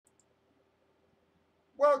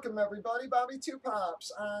Welcome everybody, Bobby Two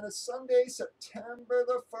Pops. On a Sunday, September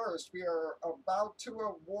the 1st, we are about to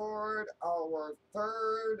award our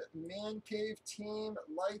third Man Cave team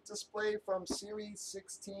light display from Series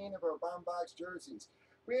 16 of our Bomb Box jerseys.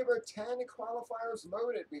 We have our 10 qualifiers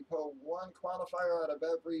loaded. We pull one qualifier out of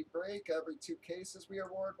every break. Every two cases we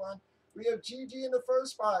award one. We have Gigi in the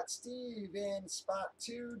first spot, Steve in spot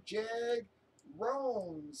 2, Jag,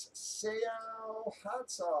 Rome's, Sao, Hot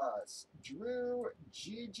Sauce, Drew,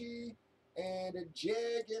 Gigi, and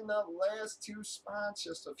Jag in the last two spots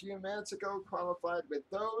just a few minutes ago qualified with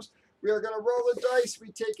those. We are going to roll the dice.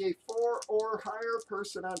 We take a 4 or higher.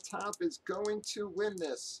 Person on top is going to win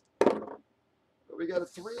this. But we got a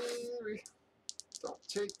 3. We don't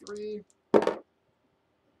take 3. All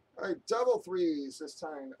right, double 3s this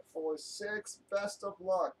time for 6. Best of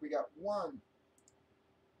luck. We got 1,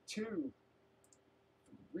 2,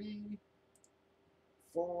 3,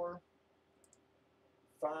 4,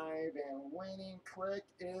 5, and winning click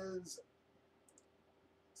is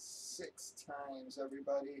 6 times,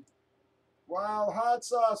 everybody. Wow, Hot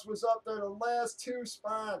Sauce was up there the last 2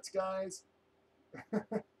 spots, guys. It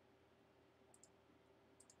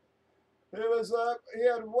was up. He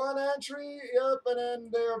had 1 entry, yep, and then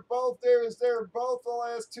they're both there. They're both the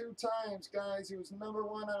last 2 times, guys. He was number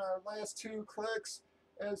 1 on our last 2 clicks.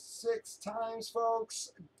 As 6 times,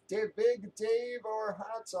 folks. Big Dave or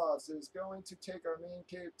Hot Sauce is going to take our Man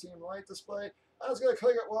Cave team light display. I was going to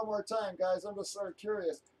click it one more time, guys. I'm just sort of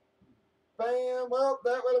curious. Bam. Well,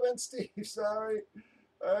 that would have been Steve. Sorry.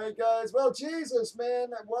 All right, guys. Well, Jesus, man.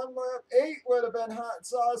 1 more. 8 would have been Hot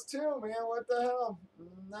Sauce, too, man. What the hell?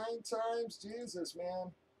 9 times. Jesus,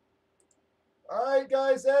 man. All right,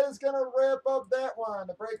 guys, that is going to wrap up that one.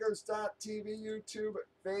 The Breakers.tv, YouTube,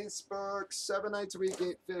 Facebook, 7 nights a week,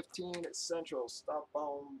 8:15 Central. Stop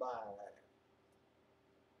on by.